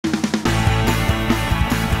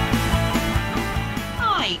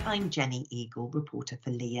I'm Jenny Eagle, reporter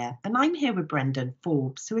for LEEA, and I'm here with Brendon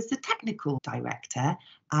Forbes, who is the technical director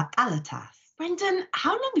at Alatas. Brendon,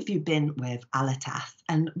 how long have you been with Alatas,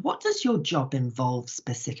 and what does your job involve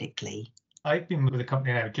specifically? I've been with the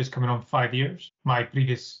company now just coming on 5 years. My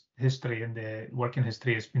previous history and the working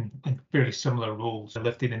history has been in fairly similar roles in the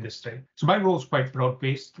lifting industry. So my role is quite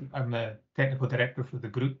broad-based. I'm a technical director for the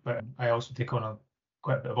group, but I also take on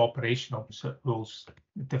quite a bit of operational roles,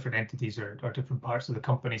 different entities or different parts of the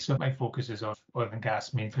company. So my focus is on oil and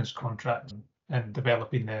gas maintenance contracts and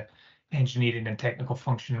developing the engineering and technical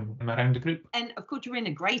function around the group. And of course, you're in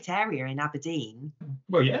a great area in Aberdeen.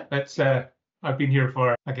 Well, yeah, that's I've been here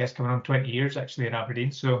for, I guess, coming on 20 years actually in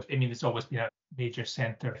Aberdeen. So, I mean, it's always been a major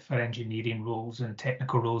centre for engineering roles and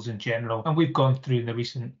technical roles in general. And we've gone through in the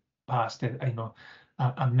recent past,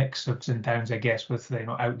 a mix of ups and downs, I guess, with the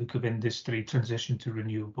outlook of industry, transition to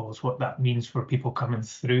renewables, what that means for people coming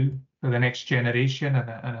through for the next generation. And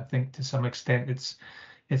I think to some extent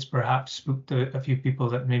it's perhaps spooked a few people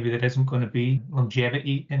that maybe there isn't going to be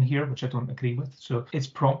longevity in here, which I don't agree with. So it's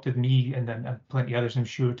prompted me and plenty others, I'm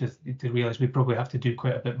sure, to realise we probably have to do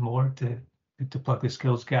quite a bit more to plug the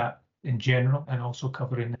skills gap in general and also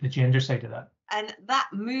covering the gender side of that. And that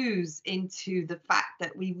moves into the fact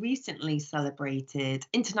that we recently celebrated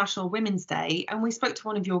International Women's Day, and we spoke to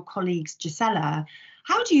one of your colleagues, Gisela.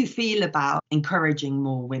 How do you feel about encouraging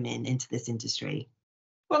more women into this industry?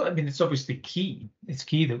 Well, I mean, it's obviously key. It's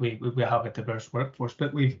key that we have a diverse workforce,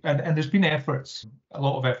 but and there's been a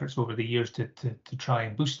lot of efforts over the years to try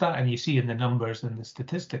and boost that. And you see in the numbers and the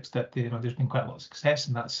statistics that there's been quite a lot of success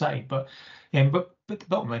on that side. But the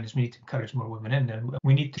bottom line is we need to encourage more women in, and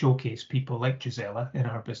we need to showcase people like Gisela in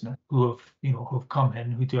our business who have come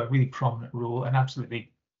in, who do a really prominent role and absolutely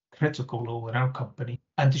critical role in our company,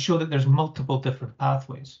 and to show that there's multiple different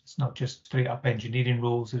pathways. It's not just straight up engineering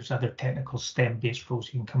roles, there's other technical STEM-based roles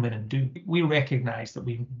you can come in and do. We recognise that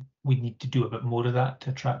we need to do a bit more of that to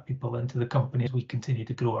attract people into the company as we continue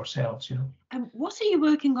to grow ourselves, And what are you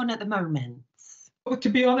working on at the moment? Well, to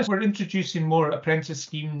be honest, we're introducing more apprentice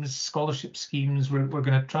schemes, scholarship schemes. We're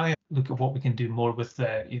going to try and look at what we can do more with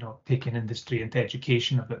taking industry into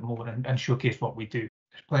education a bit more and showcase what we do.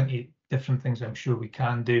 There's plenty of different things I'm sure we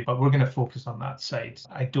can do, but we're going to focus on that side.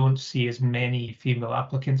 I don't see as many female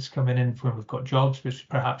applicants coming in when we've got jobs, which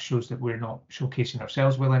perhaps shows that we're not showcasing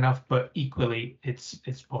ourselves well enough. But equally, it's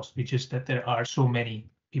possibly just that there are so many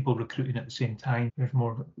people recruiting at the same time. There's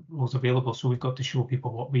more roles available, so we've got to show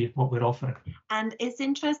people what we're offering. And it's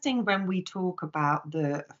interesting when we talk about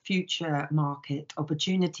the future market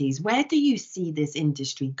opportunities. Where do you see this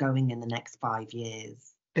industry going in the next 5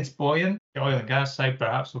 years? It's buoyant. The oil and gas side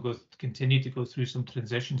perhaps will continue to go through some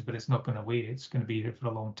transitions, but it's not going away. It's going to be here for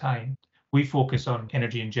a long time. We focus on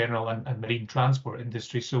energy in general and marine transport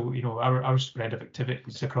industry. So, our spread of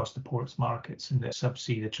activities across the ports markets and the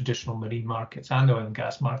subsea, the traditional marine markets and oil and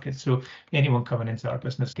gas markets. So anyone coming into our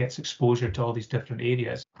business gets exposure to all these different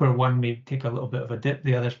areas where one may take a little bit of a dip,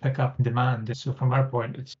 the others pick up in demand. So from our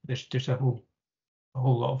point, there's a whole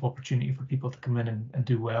lot of opportunity for people to come in and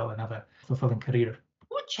do well and have a fulfilling career.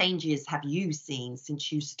 What changes have you seen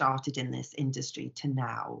since you started in this industry to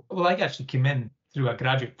now? Well, I actually came in through a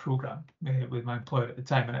graduate program with my employer at the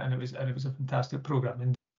time, and it was a fantastic program.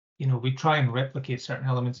 And we try and replicate certain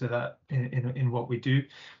elements of that in what we do.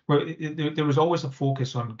 Where there was always a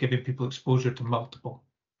focus on giving people exposure to multiple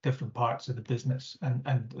different parts of the business, and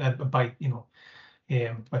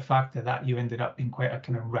by fact of that, you ended up being quite a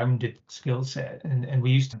kind of rounded skill set. And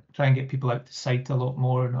we used to try and get people out to site a lot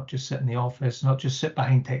more, not just sit in the office, not just sit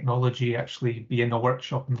behind technology, actually be in a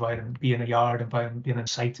workshop environment, be in a yard environment, be in a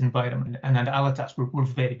site environment. And at Alatas, we're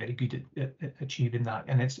very, very good at achieving that.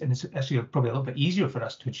 And it's actually probably a little bit easier for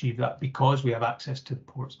us to achieve that because we have access to the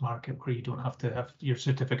ports market where you don't have to have your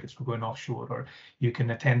certificates for going offshore, or you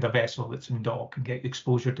can attend a vessel that's in dock and get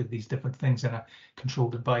exposure to these different things in a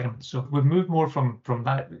controlled environment. So we've moved more from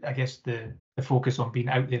that, I guess, the focus on being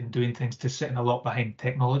out there and doing things to sitting a lot behind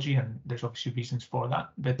technology, and there's obviously reasons for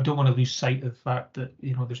that. But I don't want to lose sight of the fact that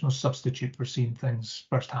there's no substitute for seeing things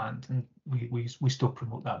firsthand, and we still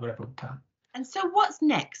promote that wherever we can. And so what's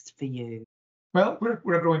next for you? Well,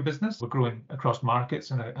 we're a growing business. We're growing across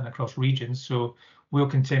markets and across regions, so we'll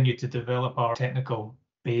continue to develop our technical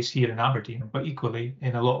base here in Aberdeen, but equally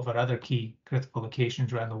in a lot of our other key critical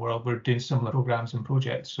locations around the world, we're doing similar programs and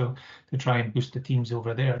projects, so to try and boost the teams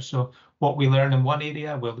over there. So what we learn in one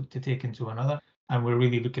area, we'll look to take into another, and we're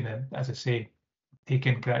really looking at, as I say,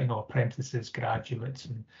 taking apprentices, graduates,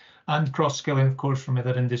 and cross-skilling, of course, from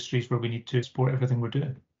other industries where we need to support everything we're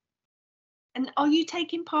doing. And are you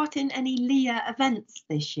taking part in any LEEA events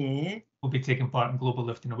this year? We'll be taking part in Global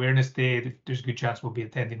Lifting Awareness Day. There's a good chance we'll be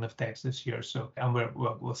attending LiftX this year. So, and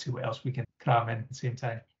we'll see what else we can cram in at the same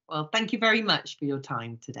time. Well, thank you very much for your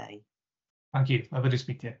time today. Thank you. Lovely to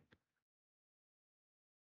speak to you.